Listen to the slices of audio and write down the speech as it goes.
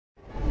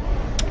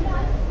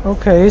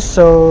Okay,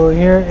 so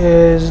here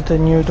is the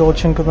new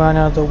Dolce and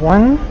Gabbana, the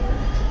one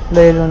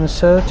laid on the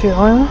Ceratine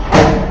oil.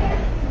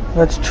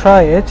 Let's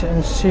try it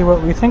and see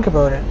what we think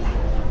about it.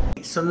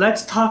 So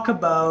let's talk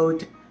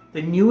about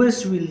the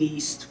newest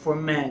release for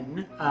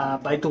men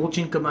by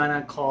Dolce and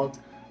Gabbana called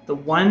the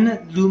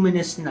One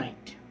Luminous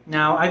Night.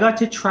 Now I got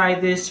to try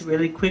this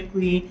really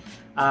quickly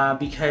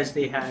because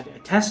they had a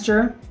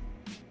tester,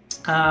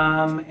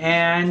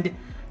 and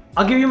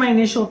I'll give you my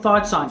initial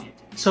thoughts on it.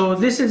 So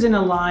this is in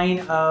a line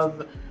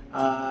of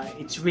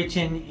it's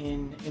written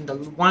in the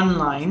one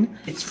line.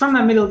 It's from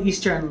a Middle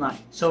Eastern line.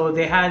 So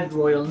they had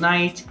Royal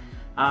Night,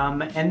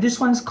 and this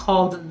one's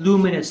called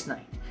Luminous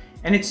Night.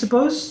 And it's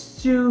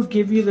supposed to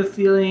give you the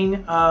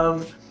feeling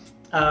of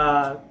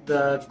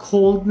the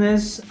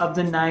coldness of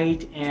the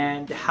night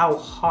and how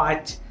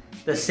hot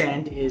the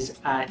sand is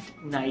at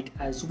night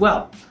as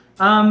well.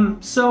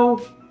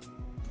 So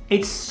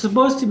it's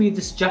supposed to be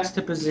this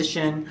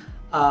juxtaposition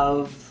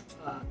of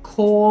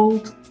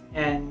cold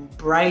and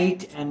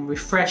bright and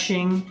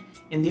refreshing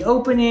in the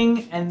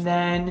opening, and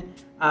then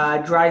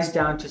dries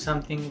down to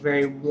something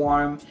very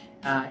warm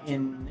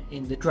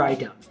in the dry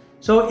down.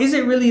 So is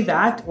it really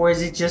that, or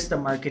is it just a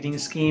marketing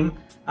scheme?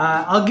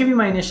 I'll give you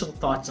my initial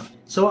thoughts on it.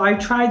 So I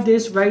tried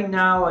this right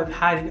now. I've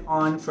had it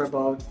on for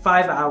about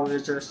 5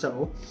 hours or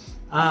so.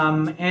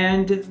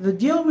 And the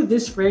deal with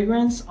this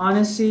fragrance,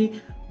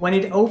 honestly, when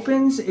it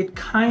opens, it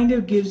kind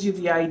of gives you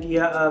the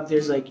idea of you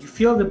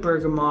feel the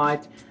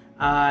bergamot,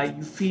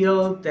 you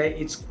feel that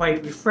it's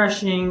quite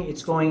refreshing,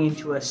 it's going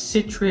into a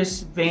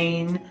citrus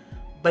vein.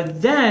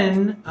 But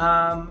then,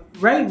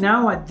 right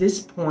now at this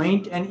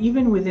point, and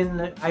even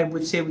within I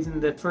would say within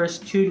the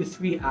first 2 to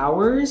 3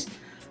 hours,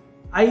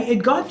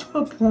 it got to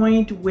a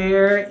point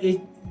where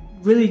it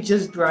really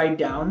just dried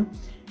down.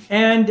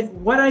 And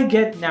what I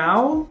get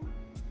now,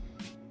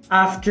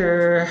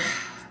 after,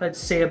 let's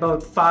say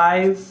about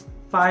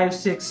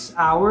 5-6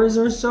 hours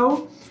or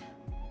so,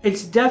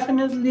 it's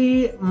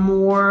definitely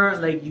more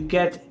like you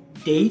get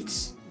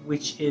dates,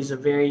 which is a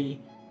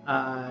very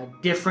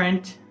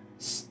different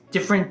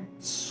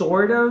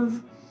sort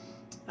of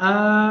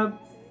I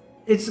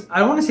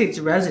don't want to say it's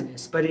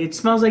resinous, but it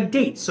smells like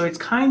dates, so it's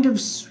kind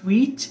of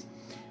sweet,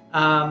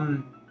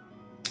 and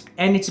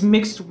it's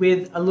mixed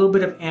with a little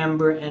bit of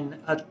amber and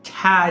a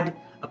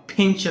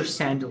pinch of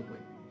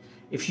sandalwood.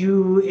 If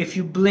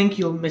you blink,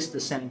 you'll miss the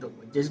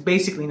sandalwood. There's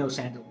basically no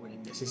sandalwood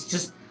in this. It's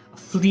just a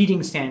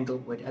fleeting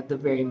sandalwood at the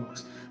very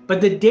most. But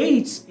the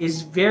dates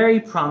is very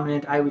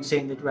prominent, I would say,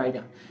 in the dry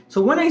down. So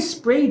when I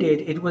sprayed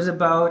it,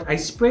 I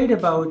sprayed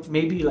about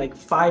maybe like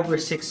 5 or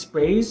 6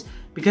 sprays,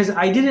 because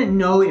I didn't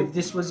know if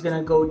this was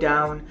gonna go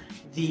down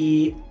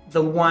the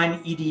 1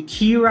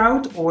 EDT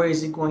route, or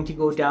is it going to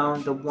go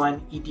down the 1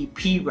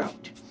 EDP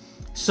route.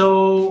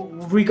 So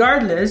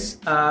regardless,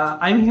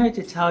 I'm here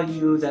to tell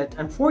you that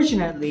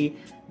unfortunately,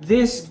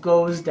 this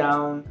goes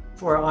down,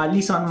 for at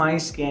least on my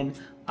skin,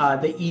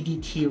 the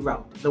EDT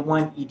route, the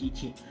 1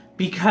 EDT.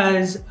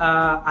 Because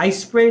I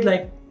sprayed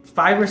like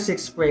 5 or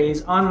 6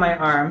 sprays on my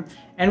arm,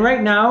 and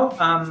right now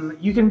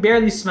you can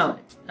barely smell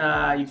it.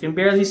 You can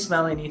barely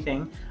smell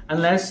anything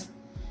unless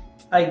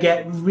I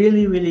get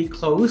really, really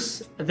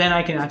close. Then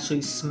I can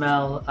actually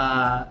smell.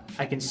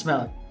 I can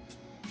smell it,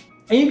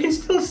 and you can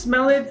still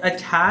smell it a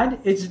tad.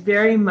 It's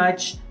very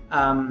much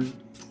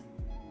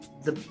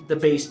the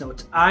base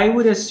notes. I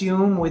would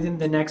assume within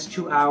the next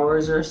 2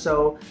 hours or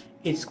so,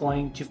 it's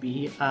going to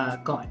be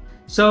gone.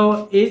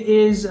 So it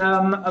is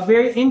a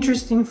very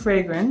interesting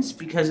fragrance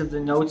because of the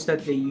notes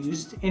that they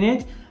used in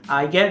it.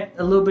 I get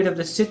a little bit of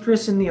the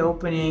citrus in the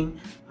opening,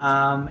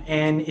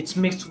 and it's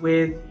mixed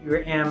with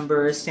your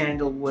amber,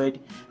 sandalwood,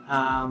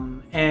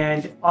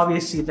 and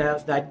obviously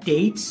that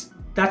dates.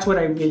 That's what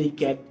I really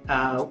get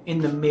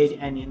in the mid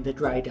and in the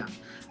dry down.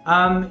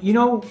 You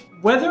know,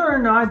 whether or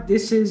not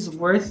this is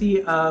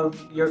worthy of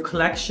your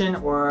collection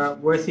or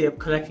worthy of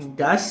collecting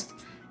dust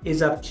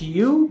is up to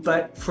you,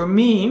 but for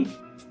me,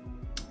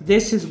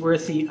 this is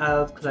worthy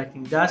of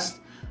collecting dust.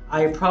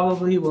 I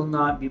probably will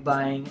not be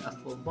buying a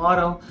full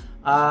bottle,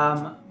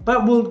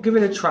 but we'll give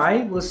it a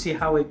try. We'll see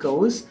how it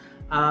goes.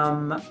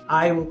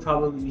 I will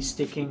probably be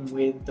sticking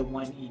with the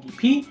 1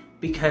 EDP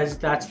because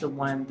that's the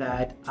one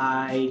that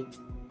I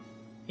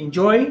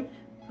enjoy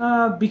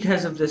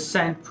because of the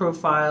scent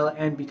profile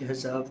and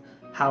because of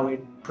how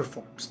it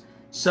performs.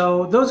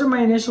 So those are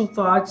my initial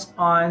thoughts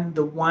on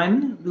the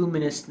One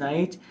Luminous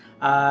Night.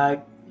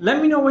 Let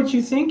me know what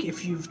you think.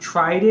 If you've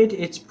tried it,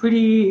 it's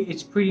pretty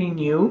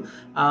new.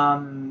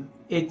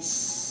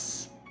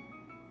 It's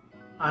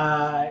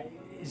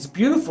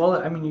beautiful.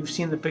 I mean, you've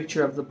seen the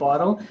picture of the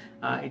bottle.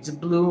 It's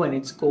blue and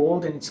it's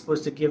gold, and it's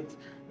supposed to give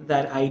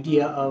that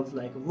idea of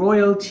like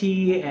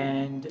royalty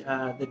and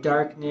the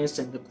darkness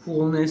and the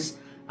coolness,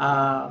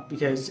 and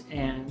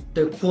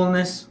the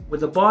coolness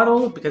with the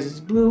bottle because it's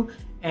blue,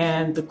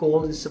 and the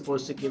gold is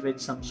supposed to give it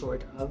some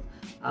sort of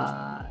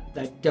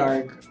that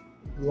dark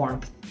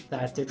warmth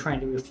that they're trying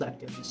to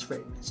reflect in this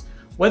fragrance.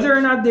 Whether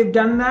or not they've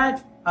done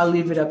that, I'll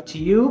leave it up to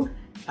you.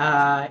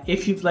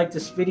 If you've liked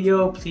this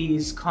video,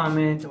 please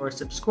comment or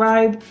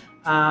subscribe.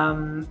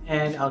 And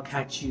I'll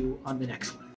catch you on the next one.